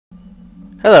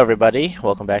Hello everybody,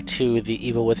 welcome back to The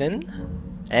Evil Within,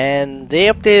 and they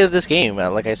updated this game,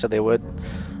 like I said they would.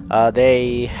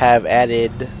 They have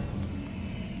added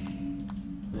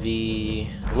the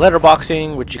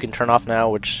letterboxing, which you can turn off now,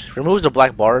 which removes the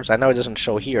black bars. I know it doesn't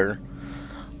show here,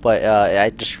 but I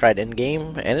just tried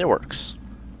in-game, and it works.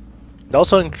 It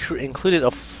also included a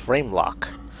frame lock,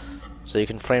 so you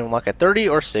can frame lock at 30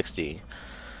 or 60.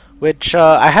 Which,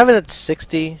 I have it at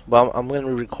 60, but I'm going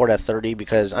to record at 30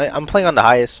 because I'm playing on the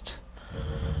highest.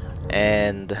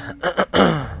 And,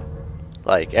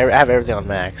 like, I have everything on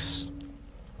max.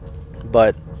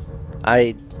 But,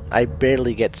 I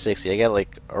barely get 60. I get,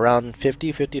 like, around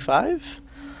 50, 55.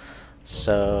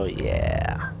 So,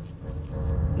 yeah.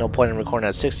 No point in recording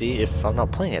at 60 if I'm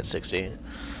not playing at 60.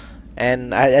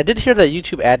 And I did hear that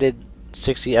YouTube added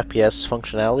 60 FPS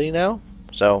functionality now.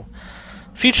 So,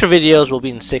 future videos will be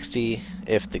in 60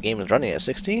 if the game is running at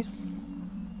 60.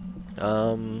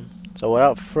 So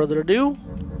without further ado,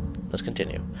 let's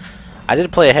continue. I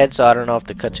did play ahead, so I don't know if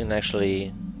the cutscene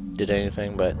actually did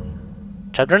anything, but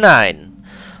Chapter 9,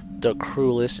 The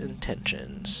Cruelest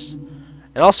Intentions.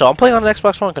 And also, I'm playing on an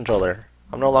Xbox One controller.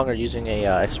 I'm no longer using a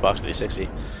Xbox 360,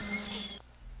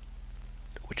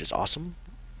 which is awesome.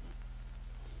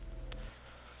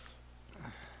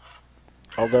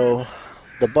 Although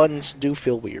the buttons do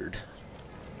feel weird.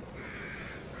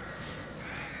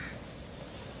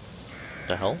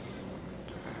 The hell?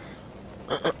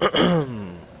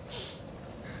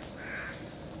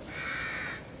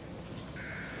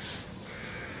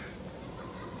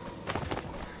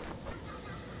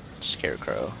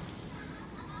 Scarecrow.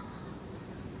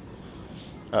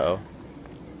 Uh-oh.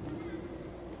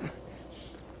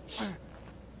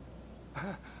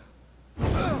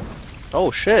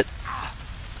 Oh shit.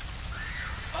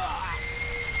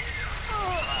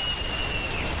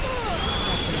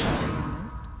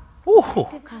 Ooh.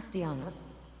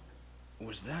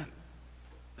 Was that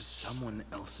someone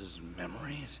else's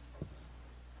memories?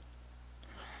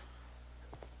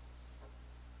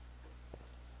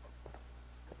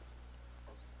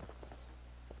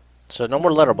 So no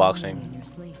more letterboxing. In your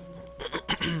sleep.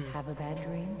 Have a bad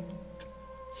dream?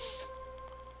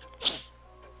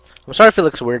 I'm sorry if it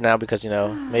looks weird now because, you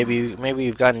know, maybe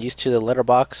you've gotten used to the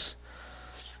letterbox.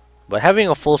 But having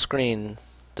a full screen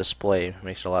display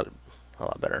makes it a lot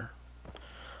better.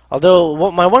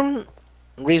 Although my one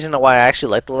reason why I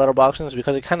actually like the letterboxing is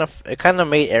because it kind of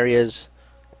made areas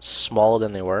smaller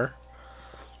than they were.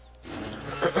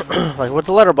 Like with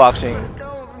the letterboxing. Let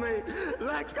go of me!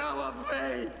 Let go of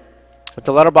me! With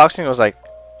the letterboxing, it was like,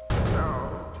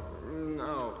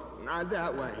 No, not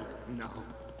that way. No.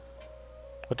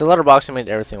 with the letterboxing, made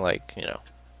everything like, you know,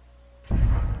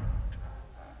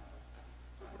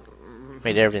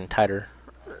 made everything tighter.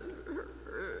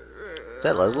 Is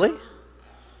that Leslie?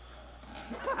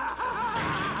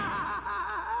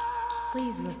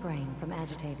 Please refrain from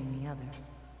agitating the others.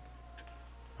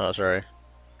 Oh, sorry.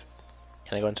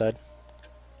 Can I go inside?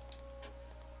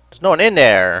 There's no one in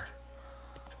there.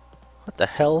 What the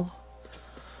hell?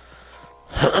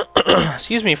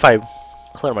 Excuse me if I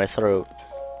clear my throat.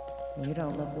 You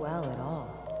don't look well at all.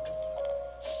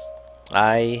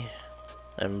 I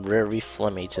am very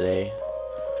phlegmy today.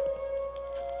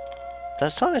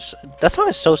 That song is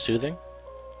so soothing.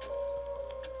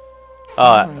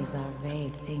 Memories are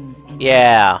vague things in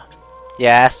Yeah.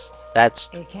 Yes, that's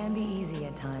It can be easy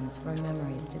at times for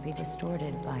memories to be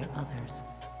distorted by others.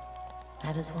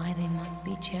 That is why they must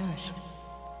be cherished.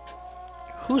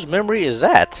 whose memory is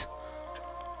that?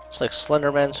 It's like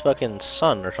Slenderman's fucking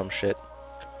son or some shit.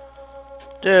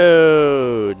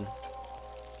 Dude.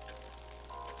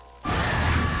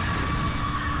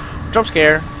 Jump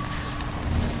scare.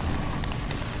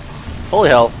 Holy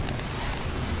hell.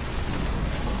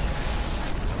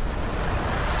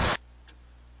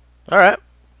 Alright.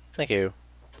 Thank you.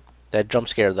 That jump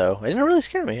scare though. It didn't really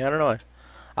scare me. I don't know why.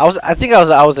 I think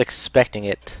I was expecting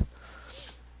it.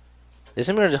 This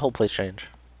is the whole place change.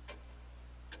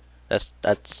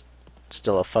 That's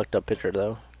still a fucked up picture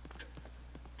though.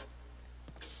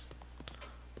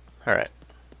 Alright.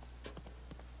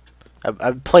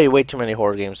 I've played way too many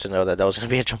horror games to know that was gonna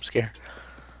be a jump scare.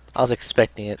 I was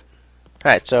expecting it.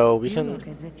 Alright, so we can look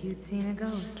as if you'd seen a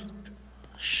ghost.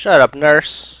 Shut up,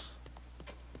 nurse.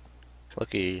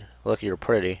 Lucky you're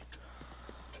pretty.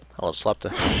 I will slap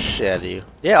the shit out of you.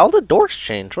 Yeah, all the doors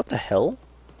changed. What the hell?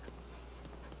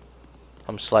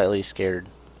 I'm slightly scared,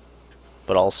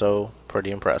 but also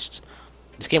pretty impressed.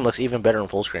 This game looks even better in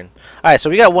full screen. Alright, so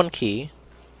we got one key.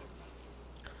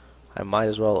 I might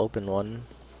as well open one.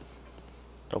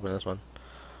 Open this one.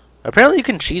 Apparently you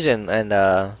can cheese in and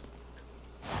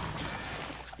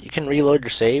you you can reload your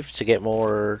save to get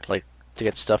more, like, to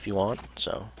get stuff you want.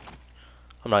 So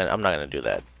I'm not gonna do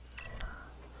that.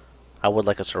 I would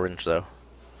like a syringe though,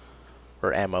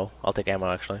 or ammo. I'll take ammo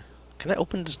actually. Can I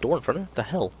open this door in front of me? What the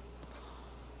hell?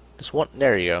 This one.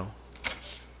 There you go.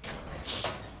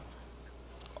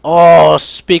 Oh,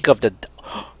 speak of the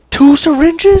 2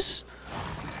 syringes.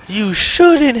 You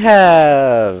shouldn't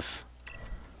have.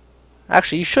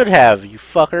 Actually, you should have, you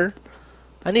fucker.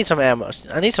 I need some ammo.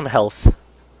 I need some health.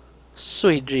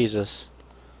 Sweet Jesus.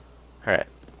 Alright.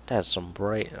 That's some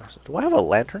bright. Do I have a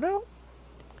lantern out?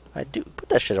 I do. Put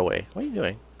that shit away. What are you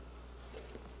doing?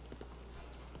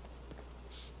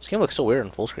 This game looks so weird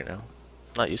in full screen now.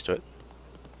 Not used to it.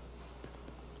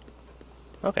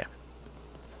 Okay.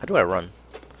 How do I run?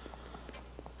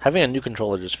 Having a new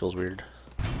controller just feels weird.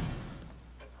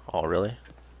 Oh, really?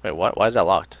 Wait, what? Why is that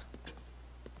locked?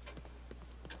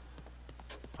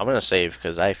 I'm gonna save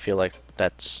because I feel like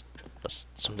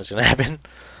something's gonna happen.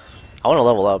 I want to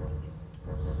level up,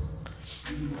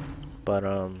 but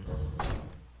I'm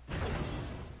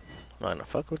not gonna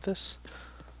fuck with this.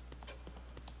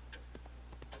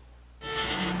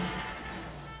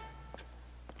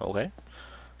 Okay.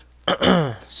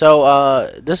 So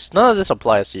none of this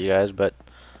applies to you guys, but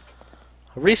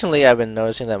recently I've been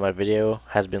noticing that my video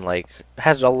has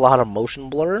a lot of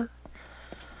motion blur,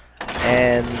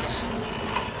 and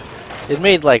it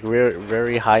made like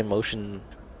very high motion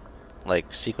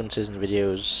like sequences and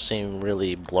videos seem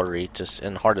really blurry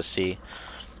and hard to see.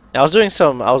 I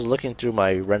was looking through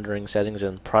my rendering settings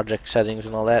and project settings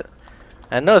and all that,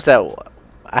 and I noticed that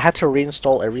I had to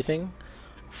reinstall everything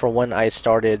from when I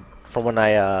started recording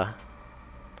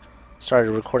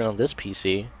on this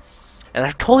PC, and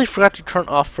I totally forgot to turn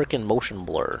off freaking motion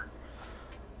blur.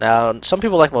 Now, some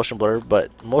people like motion blur,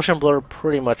 but motion blur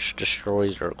pretty much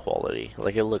destroys your quality.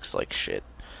 Like, it looks like shit.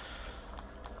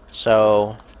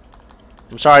 So,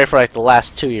 I'm sorry for like the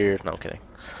last 2 years. No, I'm kidding.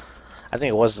 I think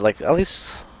it was like at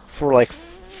least for like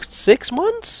 6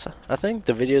 months. I think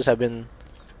the videos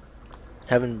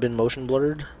haven't been motion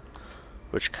blurred,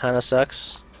 which kind of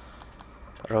sucks.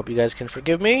 But I hope you guys can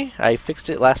forgive me. I fixed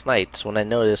it last night when I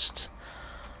noticed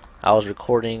I was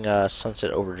recording Sunset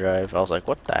Overdrive. I was like,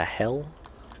 what the hell?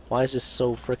 Why is this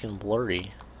so freaking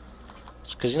blurry?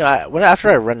 Because, you know, after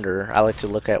I render, I like to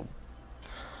look at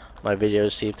my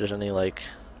videos, see if there's any, like,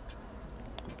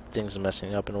 things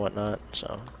messing up and whatnot,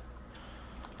 so.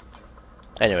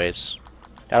 Anyways,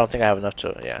 I don't think I have enough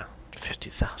to, yeah,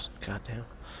 50,000, goddamn.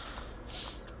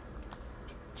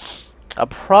 I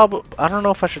don't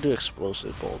know if I should do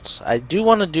explosive bolts. I do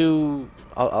want to do,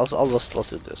 let's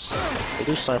do this. We'll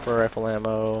do sniper rifle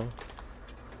ammo.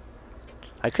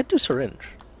 I could do syringe.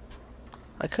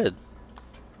 I could.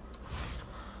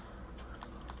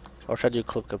 Or should I do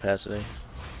clip capacity?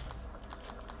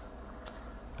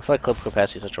 I feel like clip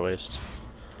capacity is such a waste.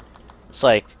 It's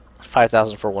like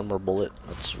 5,000 for one more bullet.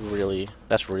 That's really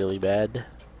bad.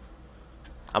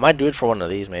 I might do it for one of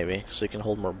these maybe, so you can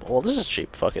hold more. Well, this is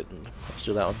cheap. Fuck it. Let's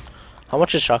do that one. How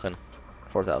much is shotgun?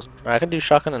 4,000. I can do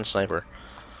shotgun and sniper.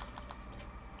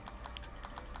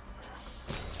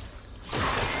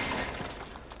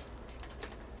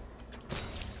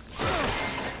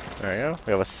 There we go.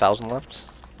 We have 1,000 left.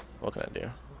 What can I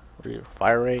do?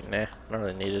 Fire rate? Nah, not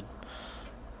really needed.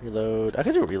 Reload. I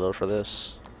could do a reload for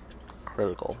this.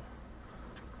 Critical.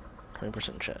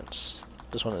 20% chance.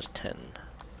 This one is 10.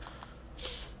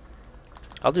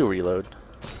 I'll do reload.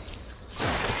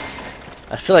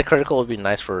 I feel like critical would be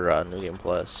nice for New Game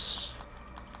Plus.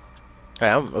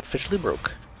 Alright, I'm officially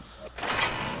broke.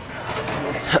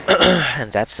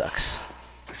 And that sucks.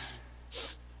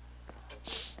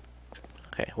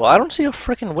 Okay, well, I don't see a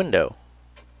freaking window.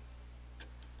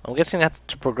 I'm guessing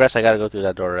to progress, I gotta go through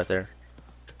that door right there.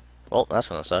 Well, that's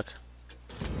gonna suck.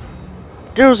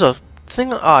 There was a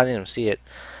thing. Oh, I didn't even see it.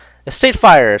 Estate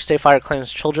fire. Estate fire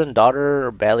claims children,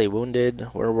 daughter badly wounded.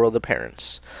 Where were the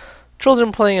parents?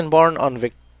 Children playing in barn on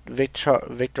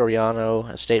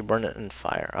Victoriano. Estate burned in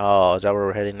fire. Oh, is that where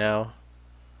we're heading now?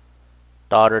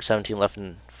 Daughter, 17, left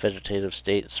in vegetative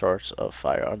state. Source of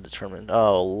fire undetermined.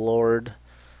 Oh, Lord.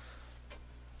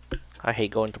 I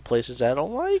hate going to places I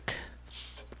don't like.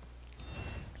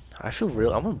 I feel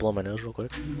real. I'm gonna blow my nose real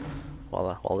quick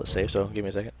while it's safe. So give me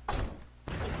a second.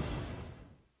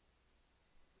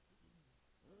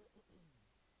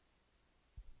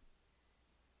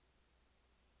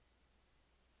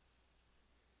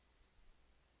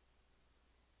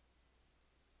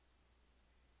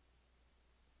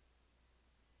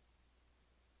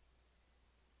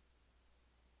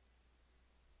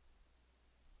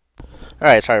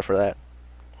 Alright, sorry for that.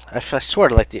 I swear,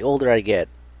 like, the older I get,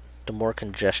 the more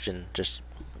congestion just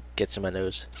gets in my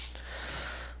nose.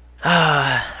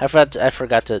 I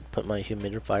forgot to put my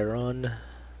humidifier on.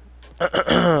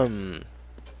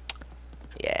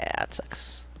 Yeah, it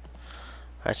sucks.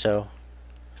 Alright, so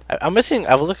I'm missing.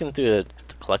 I was looking through the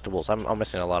collectibles. I'm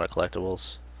missing a lot of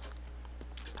collectibles.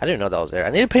 I didn't know that was there. I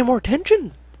need to pay more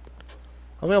attention.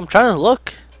 I mean, I'm trying to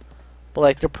look, but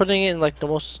like they're putting it in like the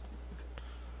most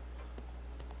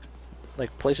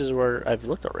like places where I've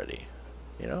looked already.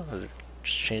 You know, they're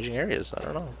just changing areas. I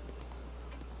don't know.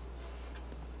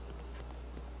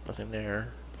 Nothing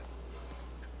there.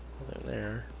 Nothing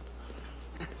there.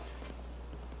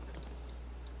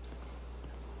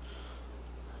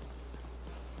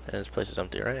 And this place is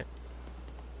empty, right?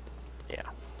 Yeah.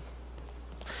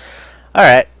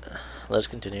 Alright. Let's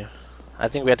continue. I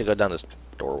think we have to go down this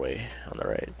doorway on the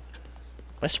right.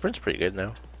 My sprint's pretty good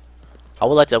now. I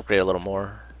would like to upgrade a little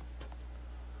more.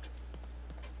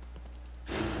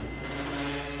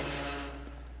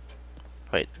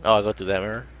 Wait. Oh, I'll go through that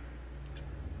mirror.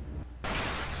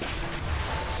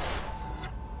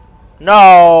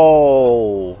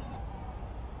 No!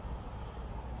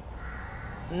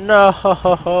 No!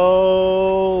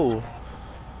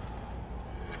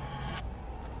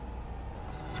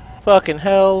 Fucking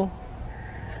hell.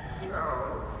 No,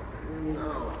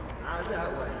 not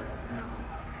that way. No.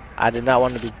 I did not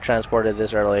want to be transported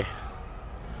this early.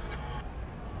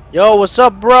 Yo, what's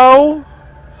up, bro?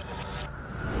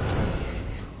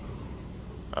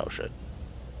 Oh, shit.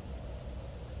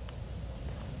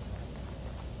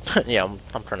 Yeah,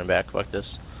 I'm turning back. Fuck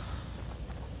this.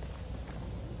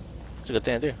 It's a good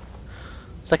thing I do.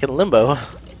 It's like in Limbo.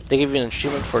 They give you an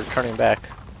achievement for turning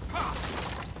back.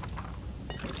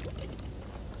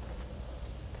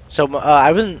 So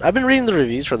I've been reading the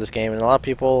reviews for this game, and a lot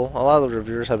of the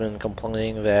reviewers have been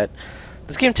complaining that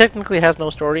this game technically has no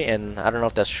story, and I don't know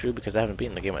if that's true because I haven't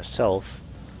beaten the game myself.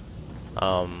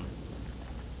 But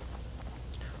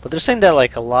they're saying that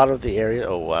like a lot of the area.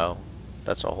 Oh wow,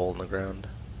 that's a hole in the ground.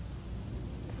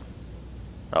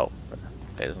 Oh,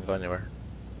 okay, it doesn't go anywhere.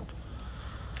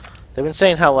 They've been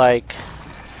saying how like,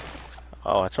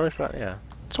 oh, I totally forgot. Yeah,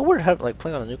 it's so weird having like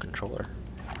playing on a new controller.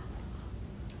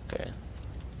 Okay,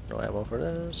 no ammo for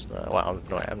this. No, wow,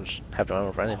 no, I'm just have no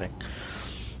ammo for anything.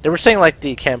 They were saying like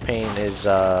the campaign is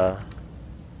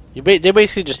they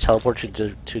basically just teleport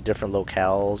you to different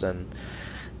locales, and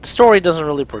the story doesn't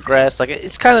really progress. Like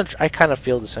it's kind of I kind of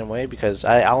feel the same way because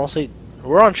I honestly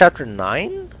we're on chapter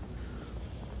 9.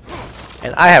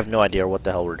 And I have no idea what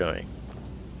the hell we're doing.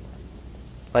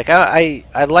 Like I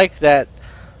like that.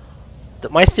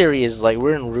 My theory is like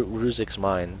we're in Ruzik's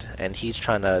mind, and he's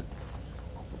trying to.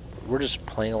 We're just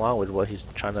playing along with what he's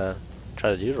trying to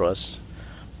do to us.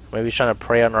 Maybe he's trying to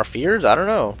prey on our fears. I don't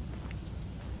know.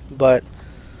 But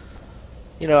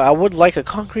you know, I would like a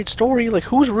concrete story. Like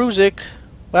who's Ruzik?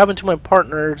 What happened to my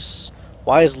partners?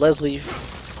 Why is Leslie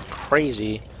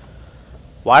crazy?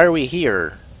 Why are we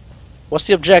here? What's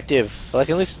the objective? Like,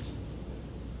 at least...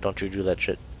 Don't you do that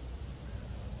shit.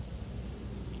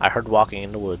 I heard walking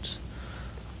in the woods.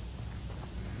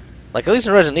 Like, at least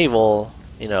in Resident Evil,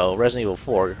 you know, Resident Evil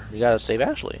 4, you gotta save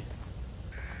Ashley.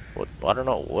 What? I don't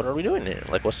know. What are we doing here?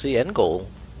 Like, what's the end goal?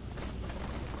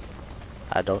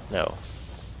 I don't know.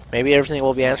 Maybe everything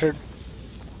will be answered?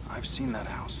 I've seen that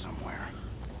house somewhere.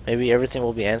 Maybe everything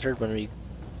will be answered when we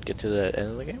get to the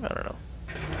end of the game? I don't know.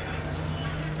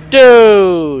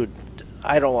 Dude!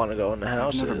 I don't want to go in the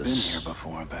houses. I've never been here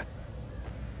before, but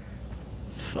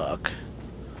fuck.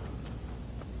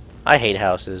 I hate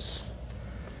houses.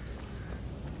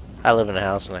 I live in a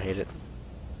house and I hate it.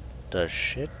 The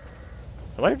shit?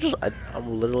 Am I just...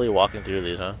 I'm literally walking through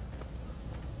these, huh?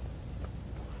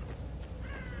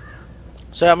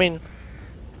 So, I mean...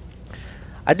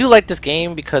 I do like this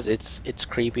game because it's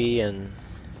creepy and...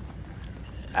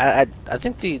 I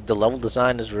think the level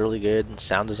design is really good, and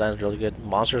sound design is really good.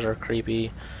 Monsters are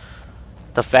creepy.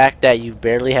 The fact that you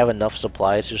barely have enough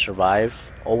supplies to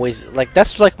survive, always like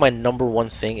that's like my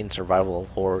 #1 thing in survival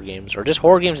horror games, or just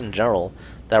horror games in general,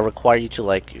 that require you to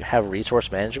like have resource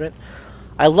management.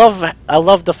 I love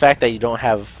the fact that you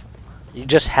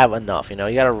just have enough. You know,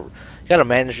 you gotta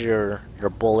manage your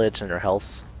bullets and your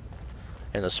health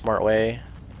in a smart way.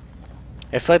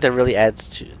 I feel like that really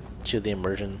adds to the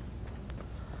immersion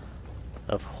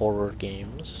of horror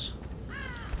games.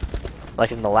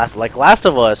 Like in the Last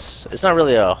of Us, it's not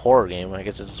really a horror game. I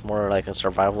guess it's more like a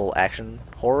survival action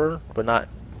horror, but not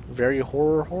very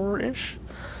horror-ish.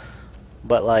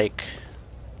 But like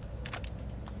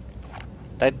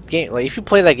that game, like if you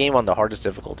play that game on the hardest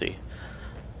difficulty,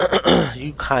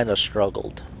 you kind of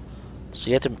struggled. So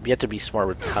you have to be smart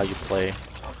with how you play.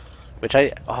 Which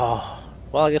well,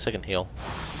 I guess I can heal.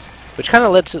 which kind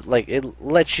of lets it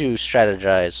lets you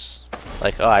strategize.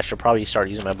 Like, oh, I should probably start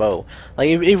using my bow. Like,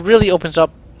 it really opens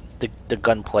up the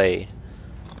gunplay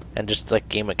and just like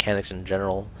game mechanics in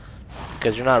general,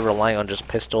 because you're not relying on just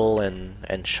pistol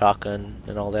and shotgun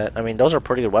and all that. I mean, those are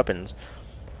pretty good weapons,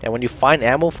 and when you find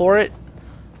ammo for it,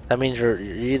 that means you're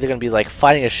either gonna be like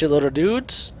fighting a shitload of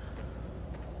dudes,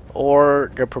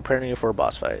 or they're preparing you for a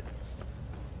boss fight.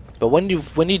 But when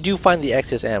you do find the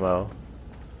excess ammo,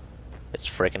 it's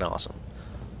freaking awesome.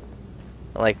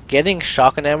 Like, getting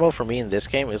shotgun ammo for me in this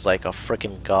game is like a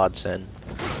freaking godsend,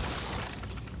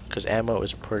 because ammo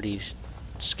is pretty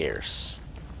scarce.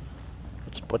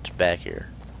 What's back here?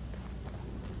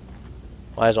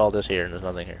 Why is all this here and there's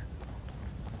nothing here?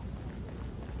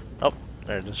 Oh,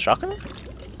 there's a shotgun?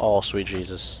 Oh, sweet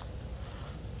Jesus.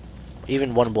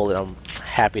 Even one bullet I'm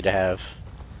happy to have.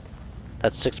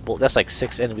 That's 6 bullets. That's like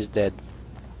 6 enemies dead.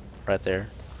 Right there.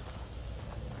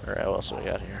 Alright, what else do we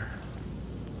got here?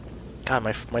 God,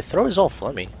 my throat is all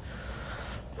phlegmy.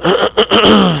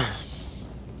 I'm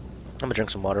gonna drink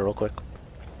some water real quick.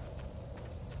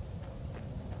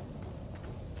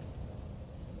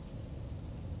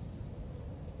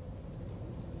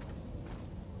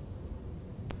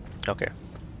 Okay.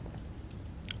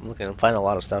 I'm finding a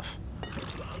lot of stuff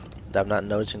that I'm not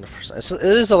noticing the first. It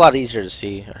is a lot easier to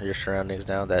see your surroundings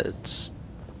now that it's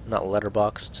not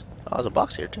letterboxed. Oh, there's a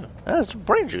box here too. Ah, there's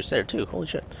brain juice there too. Holy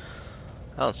shit!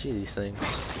 I don't see these things.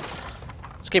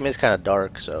 This game is kind of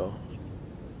dark, so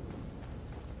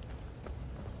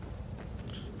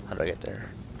how do I get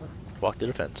there? Walk through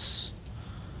the fence.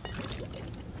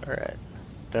 All right.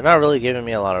 They're not really giving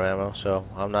me a lot of ammo, so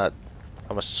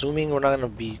I'm assuming we're not gonna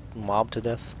be mobbed to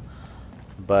death,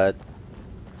 but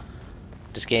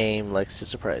this game likes to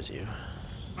surprise you.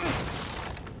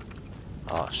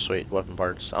 Oh, sweet, weapon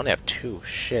parts. I only have 2.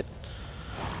 Shit.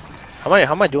 How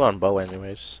am I doing on bow,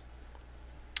 anyways?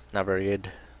 Not very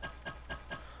good.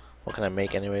 What can I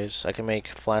make, anyways? I can make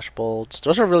flash bolts.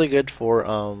 Those are really good for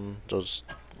those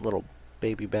little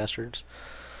baby bastards.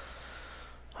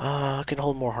 I can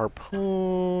hold more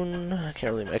harpoon. I can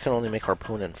only make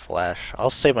harpoon and flash. I'll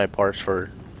save my parts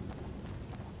for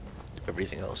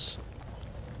everything else.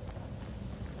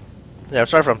 Yeah, I'm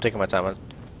sorry if I'm taking my time. I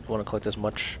want to collect as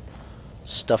much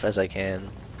stuff as I can,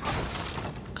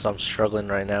 because I'm struggling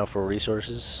right now for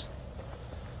resources.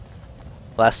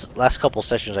 Last couple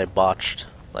sessions I botched.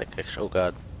 Like, oh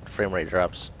god, frame rate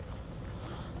drops.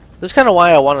 This is kind of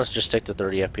why I want to just stick to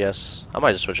 30 FPS. I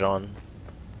might just switch it on.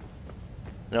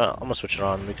 You know what? I'm gonna switch it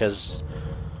on because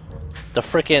the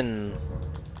frickin'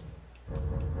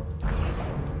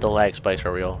 lag spikes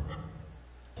are real.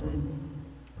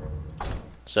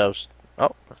 So,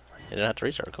 oh, you didn't have to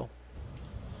restart. Cool.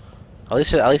 At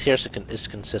least here it's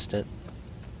consistent.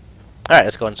 All right,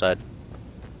 let's go inside.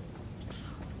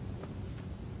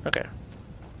 Okay.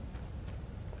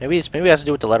 Maybe it has to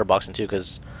do with the letterboxing too,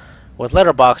 because with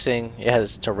letterboxing it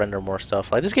has to render more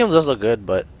stuff. Like, this game does look good,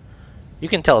 but you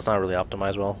can tell it's not really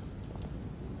optimized well.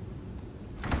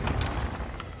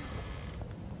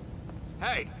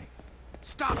 Hey,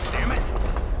 stop! Damn it!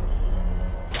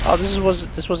 Oh, this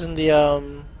was in the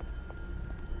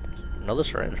another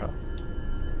syringe, huh?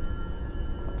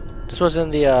 This was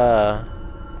in the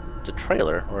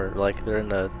trailer, or like they're in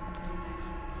the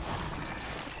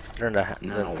in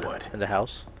the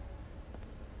house,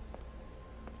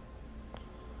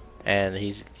 and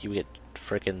you get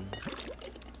freaking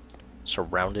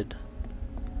surrounded.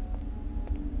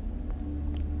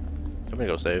 I'm gonna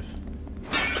go save.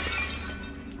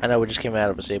 I know we just came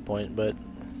out of a save point, but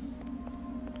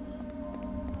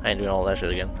I ain't doing all that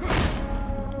shit again.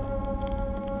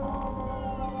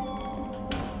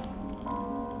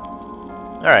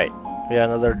 Alright, we got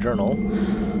another journal.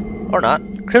 Or not.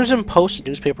 Crimson Post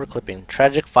newspaper clipping.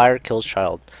 Tragic fire kills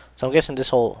child. So I'm guessing this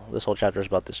whole chapter is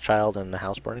about this child and the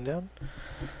house burning down.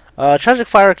 Tragic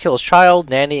fire kills child,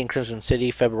 nanny in Crimson City,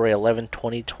 February 11,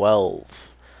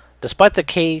 2012. Despite the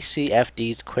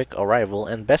KCFD's quick arrival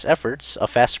and best efforts, a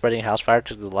fast-spreading house fire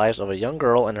took the lives of a young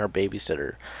girl and her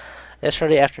babysitter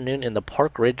yesterday afternoon in the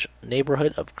Park Ridge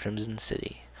neighborhood of Crimson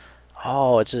City.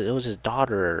 Oh, it was his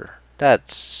daughter.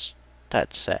 That's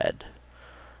sad.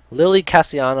 Lily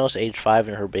Castellanos, age 5,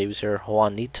 and her babysitter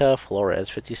Juanita Flores,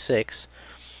 56,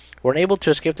 were unable to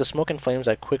escape the smoke and flames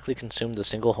that quickly consumed the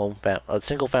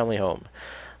single-family home.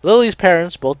 Lily's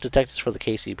parents, both detectives for the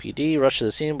KCPD, rushed to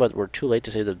the scene but were too late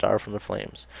to save their daughter from the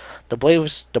flames. The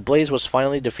blaze was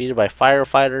finally defeated by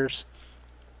firefighters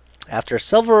after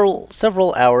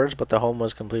several hours, but the home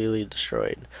was completely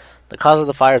destroyed. The cause of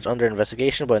the fire is under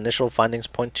investigation, but initial findings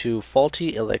point to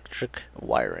faulty electric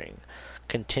wiring.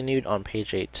 Continued on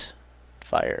page 8.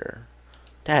 Fire.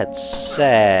 That's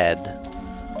sad.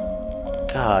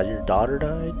 God, your daughter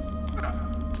died?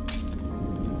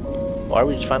 Why are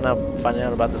we just finding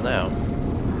out about this now?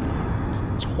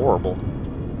 It's horrible.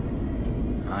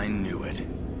 I knew it.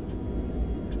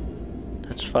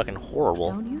 That's fucking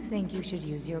horrible. Don't you think you should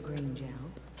use your green gel?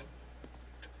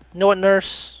 You know what,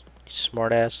 nurse? You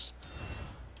smartass.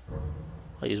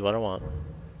 I'll use what I want.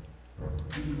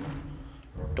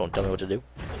 Don't tell me what to do.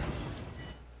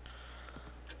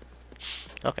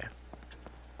 Okay.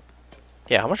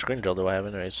 Yeah, how much green gel do I have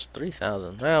anyways?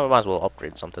 3,000. Well, we might as well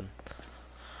upgrade something.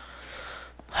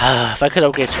 If I could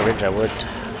upgrade syringe, I would.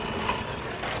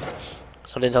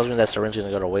 Something tells me that syringe is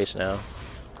gonna go to waste now.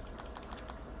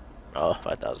 Oh,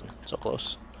 5,000. So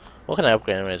close. What can I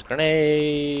upgrade anyways?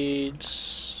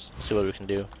 Grenades. Let's see what we can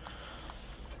do.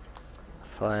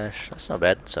 Flash. That's not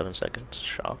bad. 7 seconds.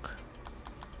 Shock.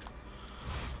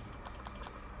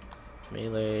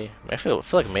 Melee. I feel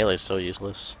like melee is so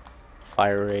useless.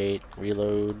 Fire rate.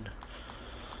 Reload.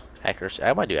 Accuracy.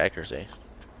 I might do accuracy.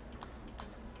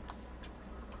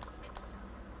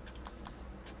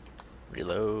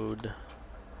 Reload.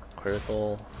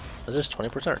 Critical. Is this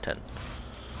 20% or 10?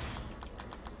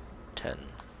 10.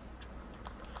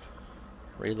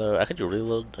 Reload. I could do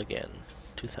reload again.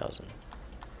 2,000.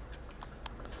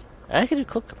 I could do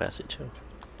clip capacity too.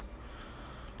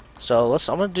 So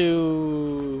I'm gonna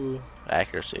do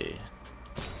accuracy.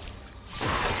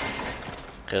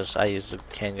 Because I use the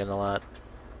handgun a lot.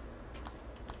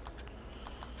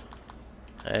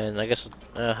 And I guess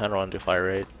I don't want to do fire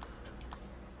rate.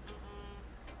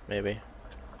 Maybe.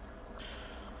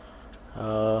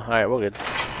 Alright, we're good.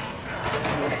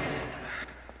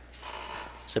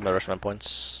 Save my rest of my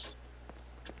points.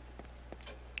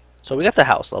 So we got the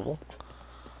house level.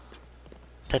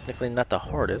 Technically not the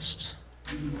hardest.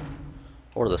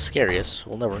 Or the scariest.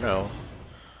 We'll never know.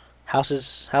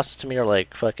 Houses to me are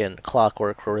like fucking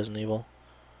clockwork for Resident Evil.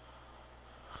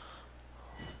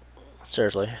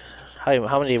 Seriously.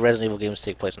 How many Resident Evil games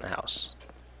take place in a house?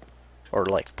 Or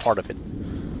like part of it?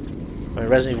 I mean,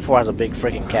 Resident Evil 4 has a big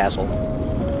freaking castle.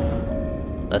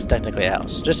 That's technically a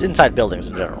house. Just inside buildings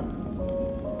in general.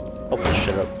 Open this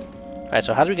shit up. Alright,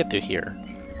 so how do we get through here?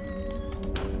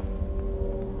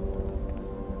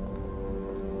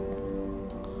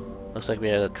 Looks like we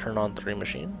had to turn on 3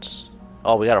 machines.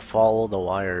 Oh, we gotta follow the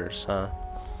wires, huh?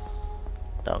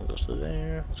 That one goes through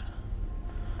there.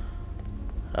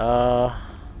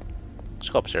 Let's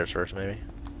go upstairs first, maybe.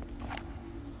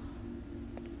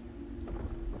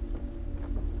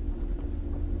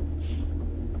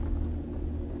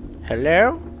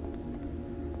 Hello?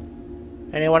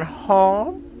 Anyone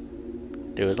home?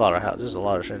 Dude, there's a lot of there's a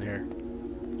lot of shit in here.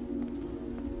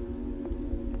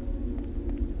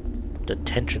 The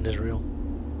tension is real.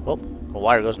 Oh, a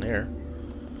wire goes in here.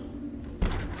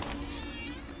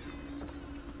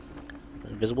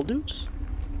 Invisible dudes?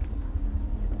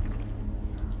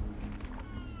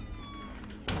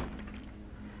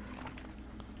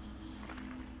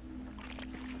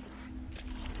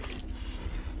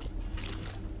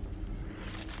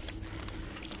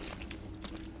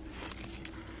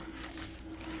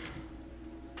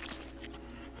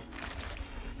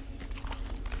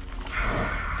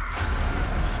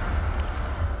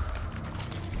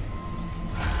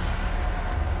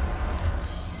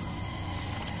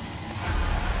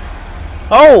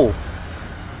 Oh!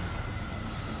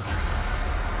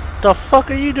 The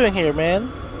fuck are you doing here, man?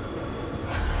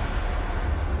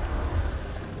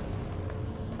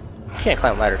 You can't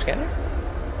climb ladders, can you?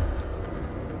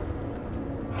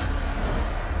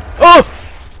 Oh!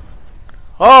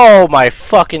 Oh my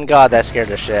fucking god, that scared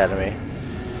the shit out of me.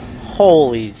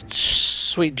 Holy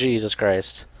sweet Jesus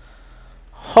Christ.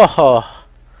 Ho ho.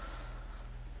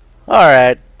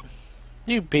 Alright.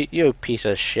 You piece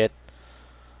of shit.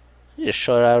 You just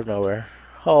showed out of nowhere.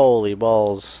 Holy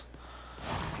balls.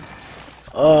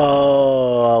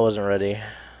 Oh, I wasn't ready.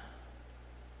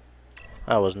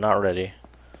 I was not ready.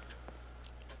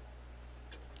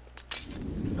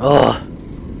 Ugh.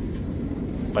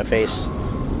 My face.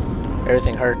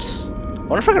 Everything hurts. I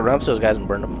wonder if I could run up to those guys and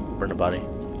burn the body.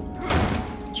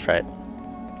 Let's try it.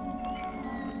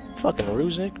 Fucking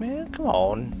Ruznik, man. Come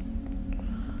on.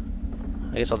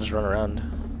 I guess I'll just run around.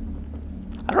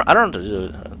 I don't know what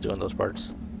to do on those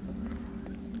parts.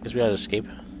 Guess we gotta escape.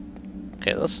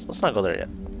 Okay, let's not go there yet.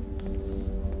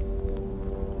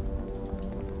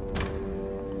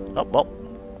 Oh well.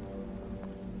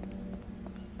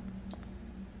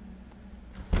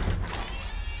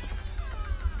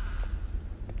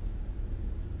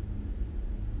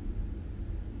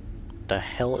 The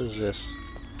hell is this?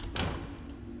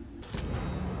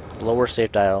 Lower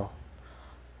safe dial.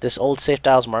 This old safe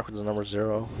dial is marked with the number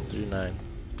 0 through 9.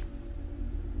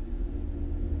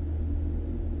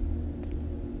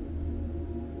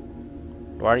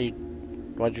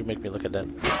 Why'd you make me look at that?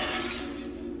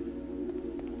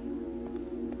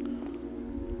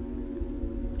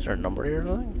 Is there a number here or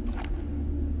something?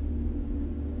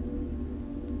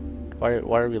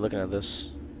 Why are we looking at this?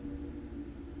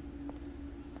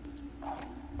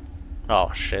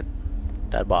 Oh shit.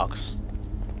 That box.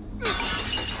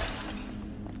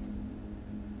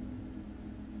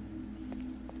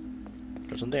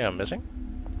 There's something I'm missing?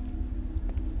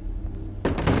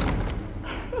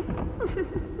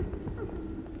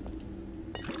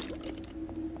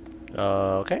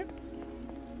 Okay.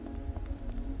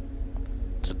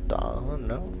 Is it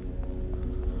no.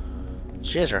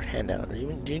 She has her hand out.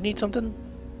 Do you need something?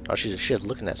 Oh, she's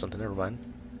looking at something. Never mind.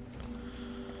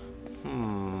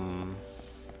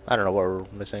 I don't know what we're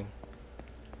missing.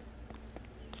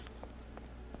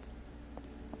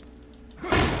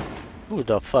 Who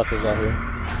the fuck is out here?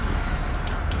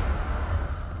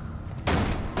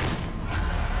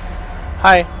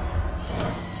 Hi.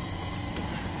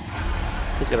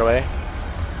 Please get away.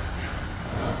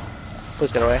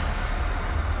 Please get away.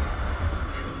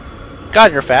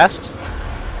 God, you're fast.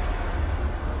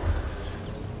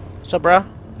 What's up, bro?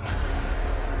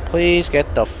 Please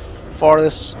get the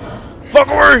farthest fuck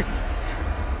away!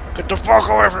 Get the fuck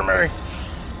away from me!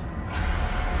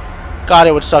 God,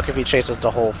 it would suck if he chased us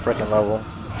the whole freaking level.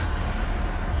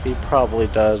 He probably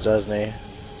does, doesn't he?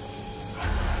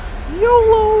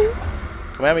 YOLO!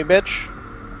 Come at me, bitch.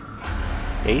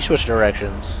 Yeah, you switched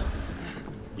directions.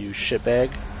 You shitbag.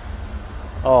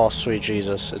 Oh, sweet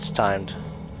Jesus. It's timed.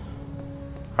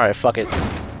 Alright, fuck it.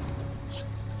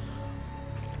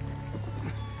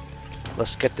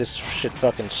 Let's get this shit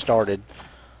fucking started.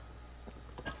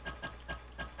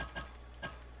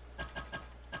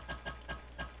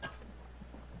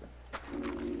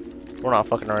 We're not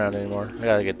fucking around anymore. I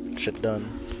gotta get shit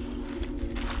done.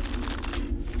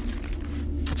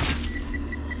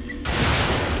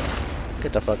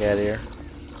 Get the fuck out of here.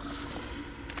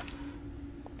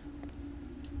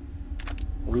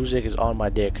 Ruzik is on my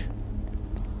dick.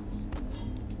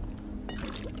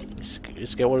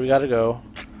 Let's get where we gotta go.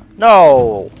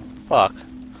 No! Fuck.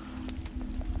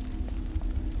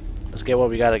 Let's get what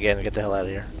we gotta get and get the hell out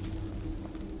of here.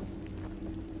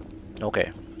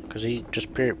 Okay. Because he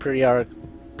just periodically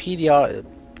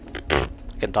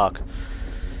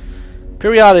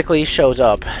shows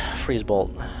up. Freeze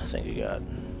bolt. Thank you, God.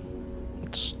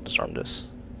 Let's disarm this.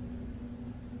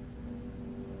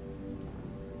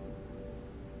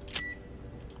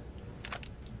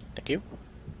 Thank you.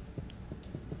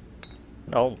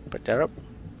 No, pick that up.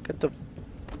 Get the...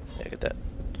 Yeah, get that.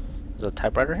 Is there a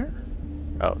typewriter here?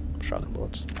 Oh, shotgun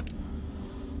bullets.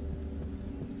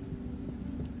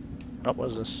 Oh, what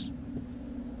is this?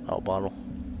 Oh, bottle.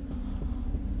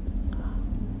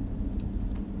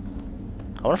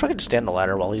 I wonder if I could just stand on the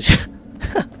ladder while he's...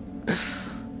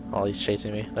 while he's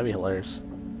chasing me. That'd be hilarious.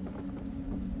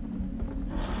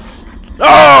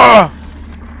 Ah!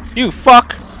 You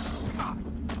fuck!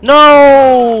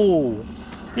 No!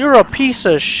 You're a piece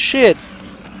of shit!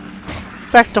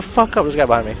 Back the fuck up. There's a guy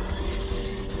behind me.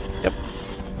 Yep.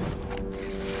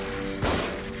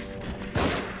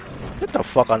 Get the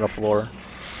fuck on the floor.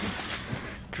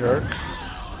 Jerk.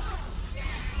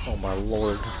 Oh my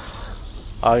lord.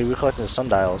 Oh, you were collecting the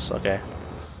sundials. Okay.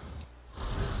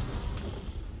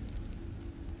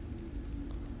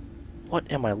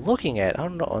 What am I looking at? I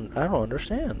don't know. I don't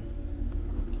understand.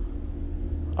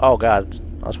 Oh god.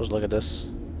 I was supposed to look at this.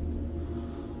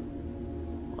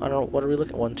 I don't know. What are we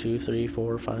looking at? 1, 2, 3,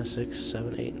 4, 5, 6,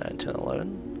 7, 8, 9, 10, 11.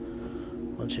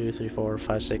 1, 2, 3, 4,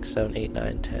 5, 6, 7, 8,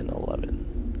 9, 10, 11.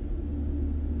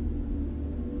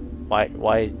 Why do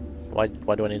I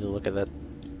need to look at that?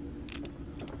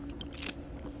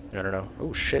 I don't know.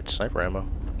 Oh shit, sniper ammo.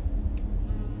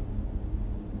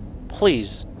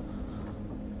 Please.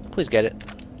 Please get it.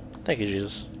 Thank you,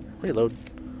 Jesus. Reload.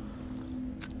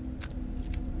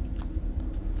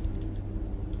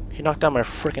 He knocked down my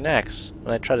freaking axe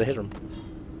when I tried to hit him.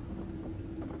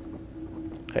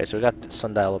 Okay, so we got the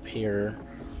sundial up here.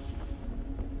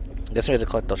 I guess we had to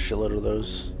collect a shitload of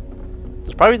those.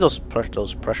 There's probably those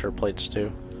pressure plates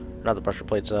too. Not the pressure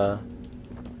plates,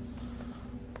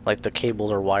 like the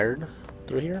cables are wired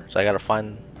through here. So I gotta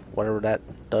find whatever that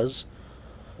does.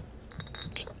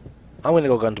 I'm gonna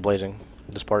go guns blazing.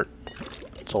 This part.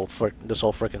 This whole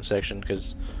frickin' section,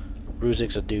 because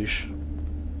Ruzik's a douche.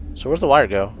 So where's the wire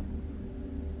go?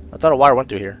 I thought a wire went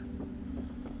through here.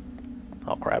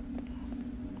 Oh crap.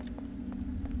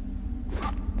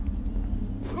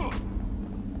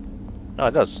 Oh,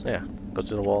 it does, yeah. Goes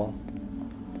to the wall.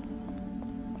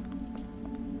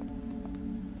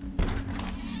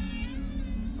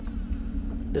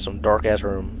 This some dark ass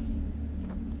room.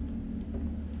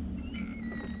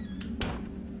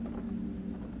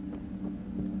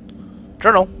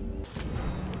 Journal.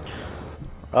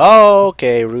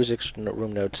 Okay, Ruzik's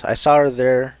room notes. I saw her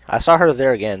there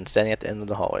again, standing at the end of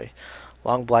the hallway.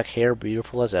 Long black hair,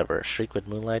 beautiful as ever, streaked with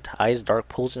moonlight, eyes dark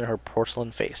pools in her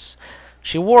porcelain face.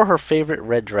 She wore her favorite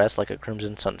red dress like a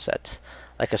crimson sunset,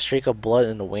 like a streak of blood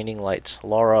in the waning light.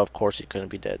 Laura, of course, he couldn't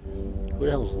be dead. Who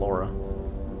the hell is Laura?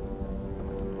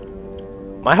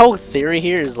 My whole theory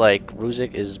here is like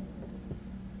Ruzik is,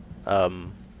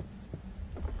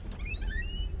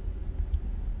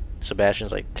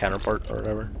 Sebastian's like counterpart or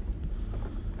whatever,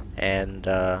 and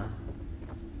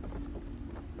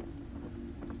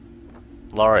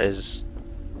Laura is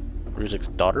Ruzik's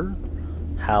daughter.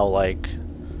 How like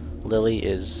Lily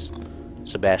is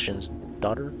Sebastian's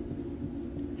daughter,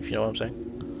 if you know what I'm saying.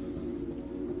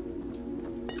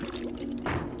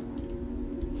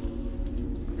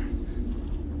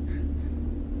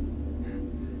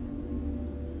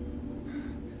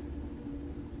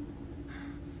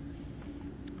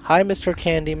 Hi, Mr.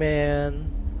 Candyman.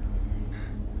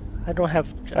 I don't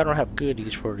have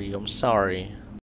goodies for you. I'm sorry.